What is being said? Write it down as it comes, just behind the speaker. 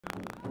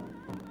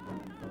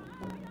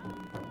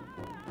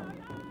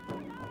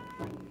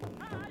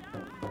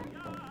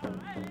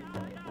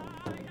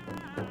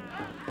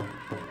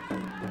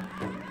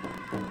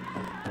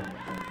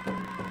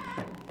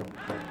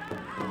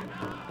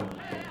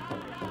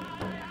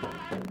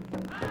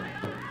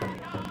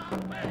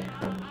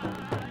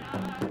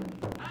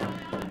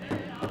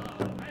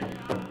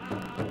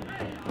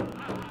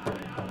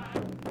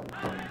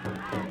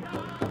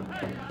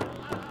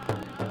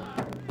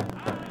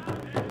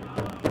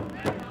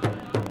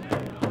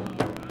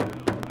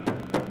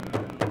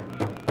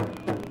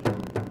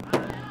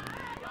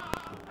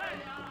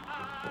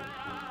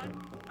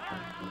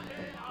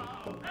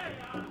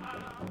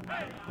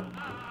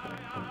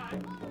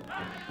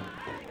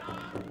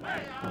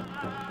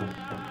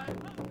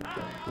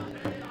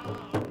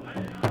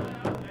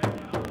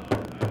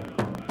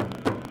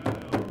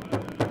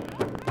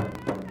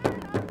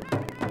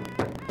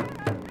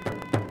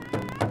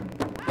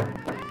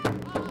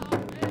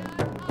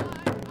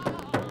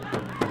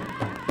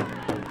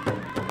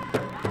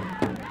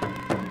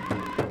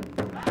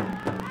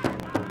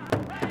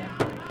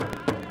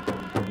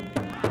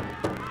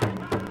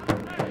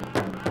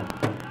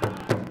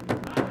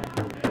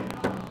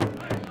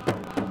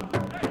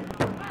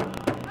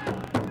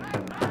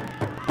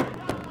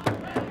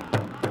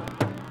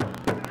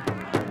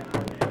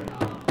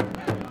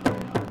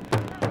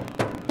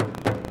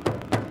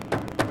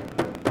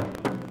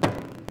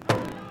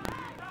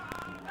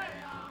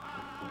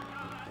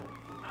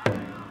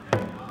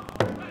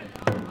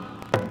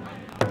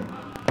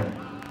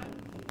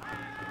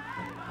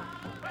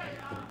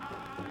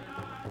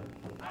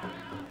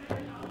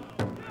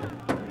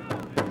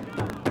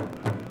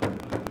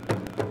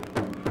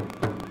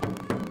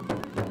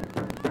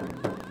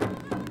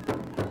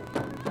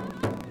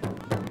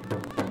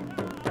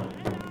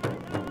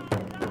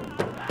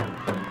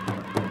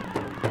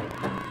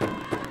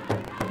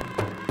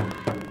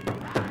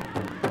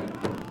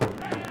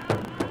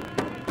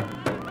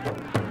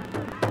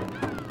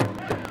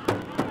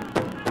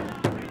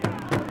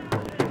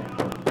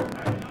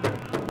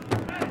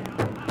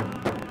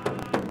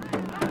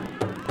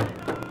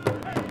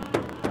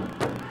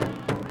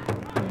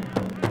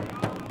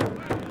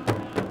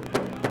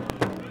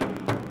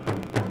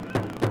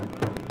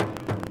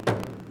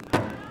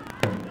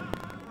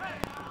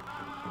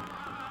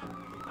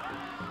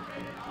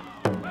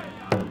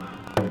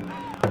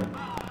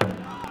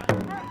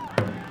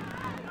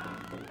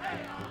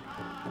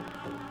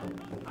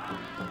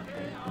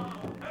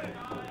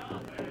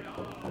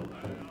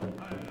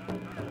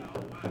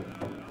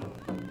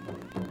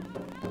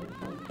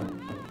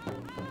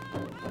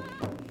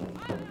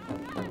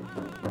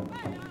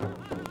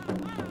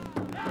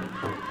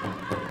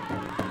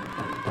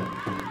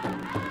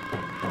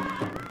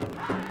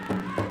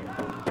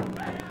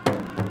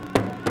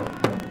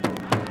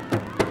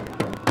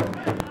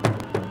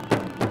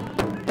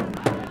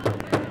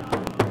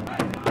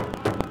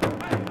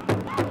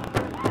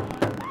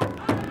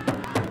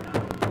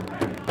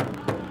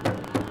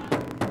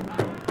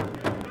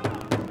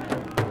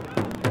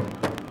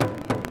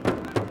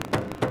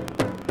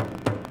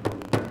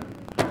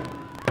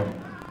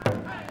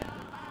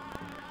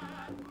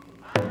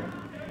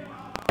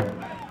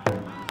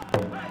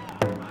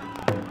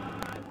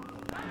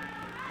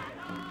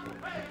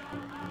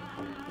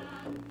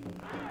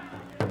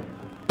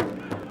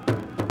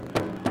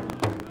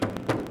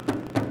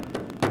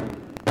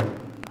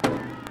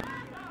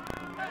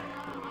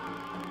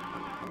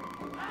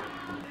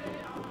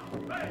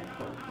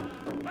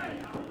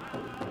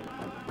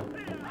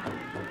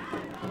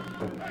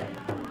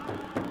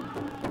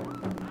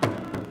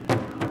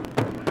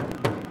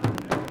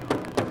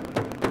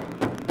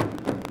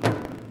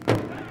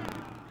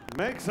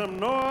Make some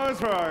noise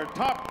for our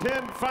top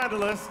 10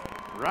 finalists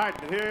right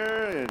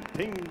here in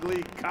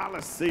Tingley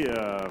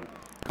Coliseum.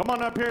 Come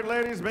on up here,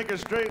 ladies, make a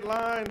straight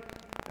line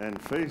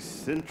and face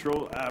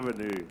Central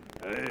Avenue.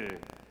 Hey,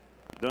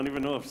 don't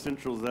even know if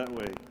Central's that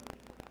way.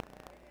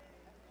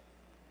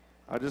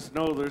 I just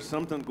know there's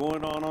something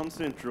going on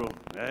Central.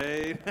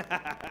 Hey.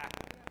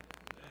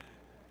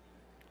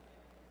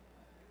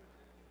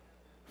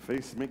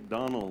 Face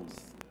McDonald's.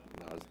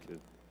 No, I was kidding.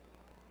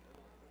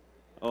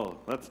 Oh,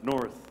 that's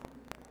north.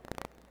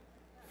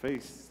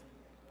 Face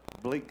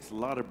Blake's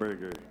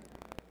Lottaburger.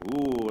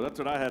 Ooh, that's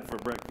what I had for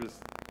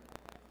breakfast.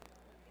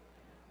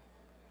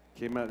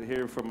 Came out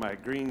here for my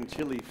green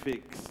chili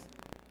fix.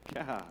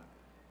 Yeah.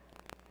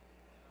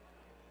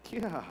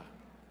 Yeah.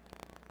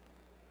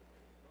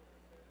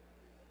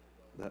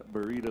 That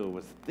burrito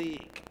was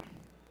thick.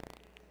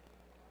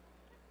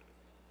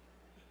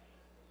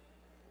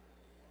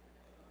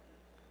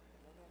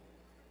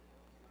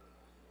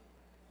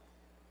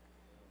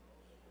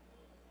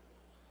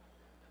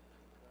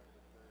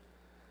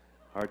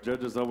 Our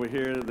judges over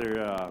here,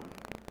 they're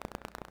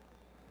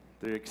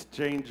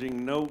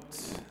exchanging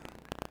notes.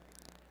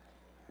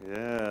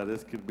 Yeah,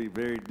 this could be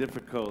very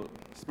difficult,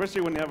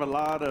 especially when you have a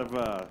lot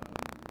of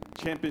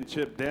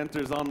championship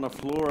dancers on the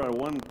floor at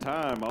one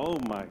time. Oh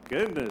my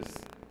goodness.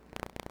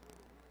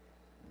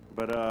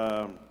 But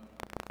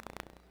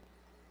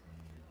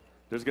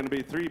there's going to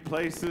be 3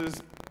 places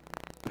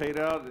paid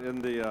out in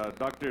the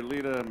Dr.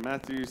 Lita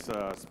Matthews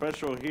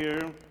special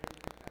here,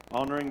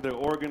 honoring the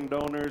organ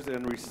donors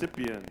and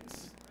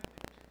recipients.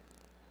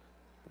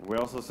 We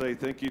also say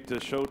thank you to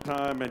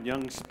Showtime and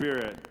Young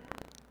Spirit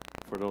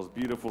for those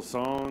beautiful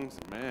songs.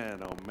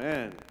 Man, oh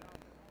man.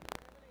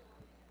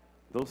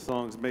 Those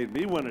songs made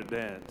me want to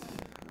dance.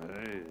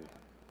 Hey.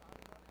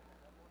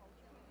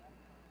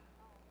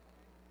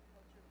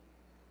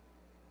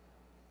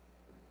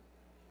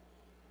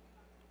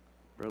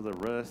 Brother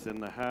Russ in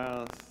the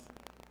house.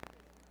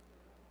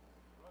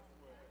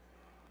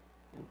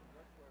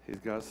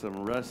 He's got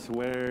some Russ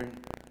wear.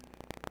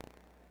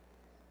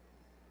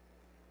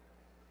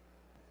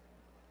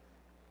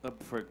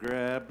 Up for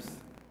grabs.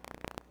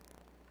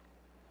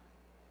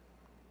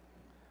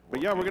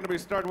 But yeah, we're going to be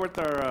starting with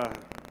our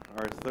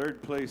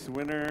 3rd place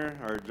winner.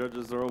 Our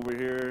judges are over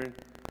here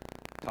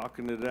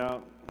talking it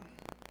out.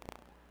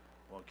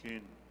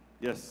 Joaquin.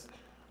 Yes.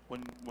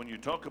 When you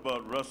talk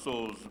about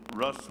Russell's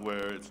Russ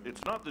wear,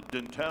 it's not the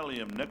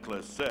dentalium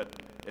necklace set,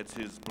 it's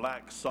his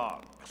black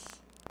socks.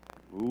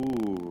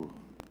 Ooh.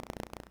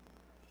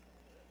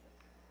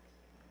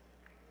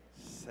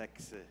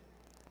 Sexy.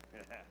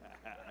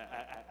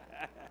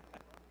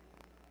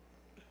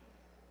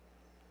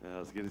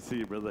 It's good to see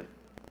you, brother.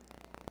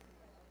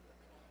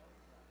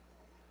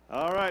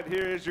 All right,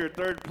 here is your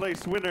 3rd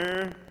place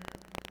winner.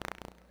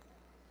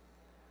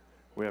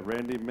 We have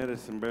Randy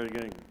Medicinberg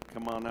going to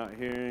come on out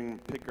here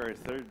and pick our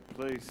 3rd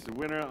place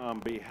winner on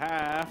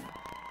behalf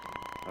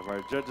of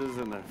our judges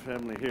and the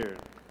family here.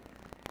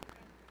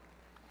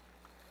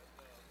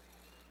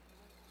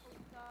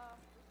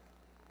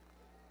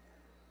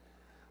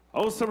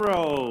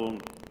 Osaro,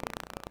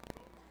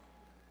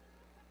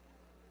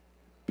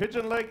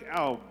 Pigeon Lake,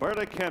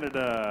 Alberta,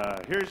 Canada.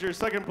 Here's your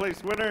 2nd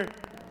place winner.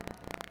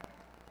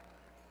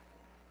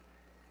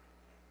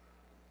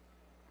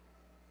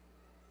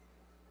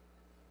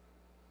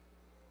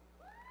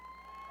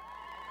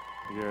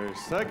 Your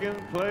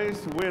 2nd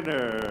place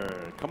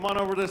winner. Come on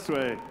over this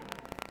way.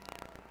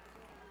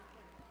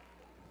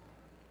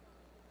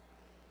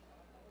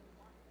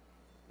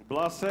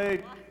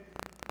 Blase,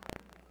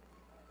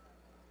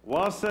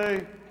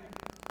 Wase,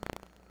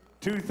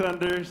 Two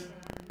Thunders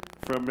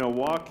from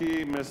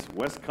Milwaukee, Miss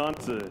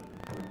Wisconsin.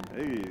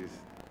 Hey.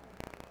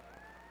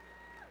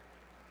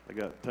 I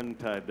got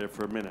tongue-tied there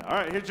for a minute. All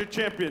right, here's your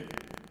champion.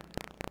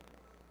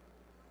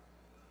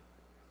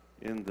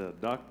 In the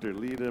Dr.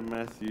 Lita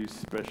Matthews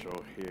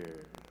special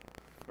here.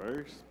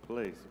 1st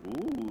place.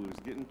 Ooh, it's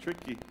getting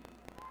tricky.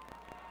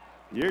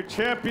 Your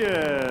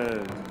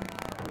champion,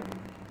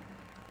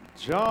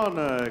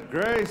 Jonna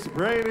Grace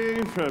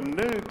Brady from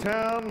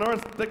Newtown,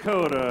 North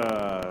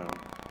Dakota.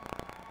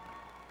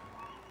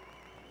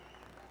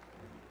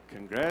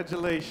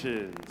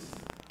 Congratulations.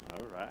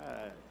 All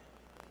right.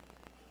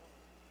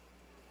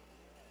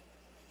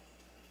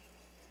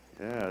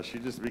 Yeah, she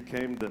just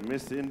became the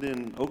Miss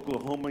Indian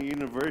Oklahoma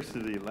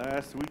University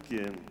last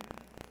weekend.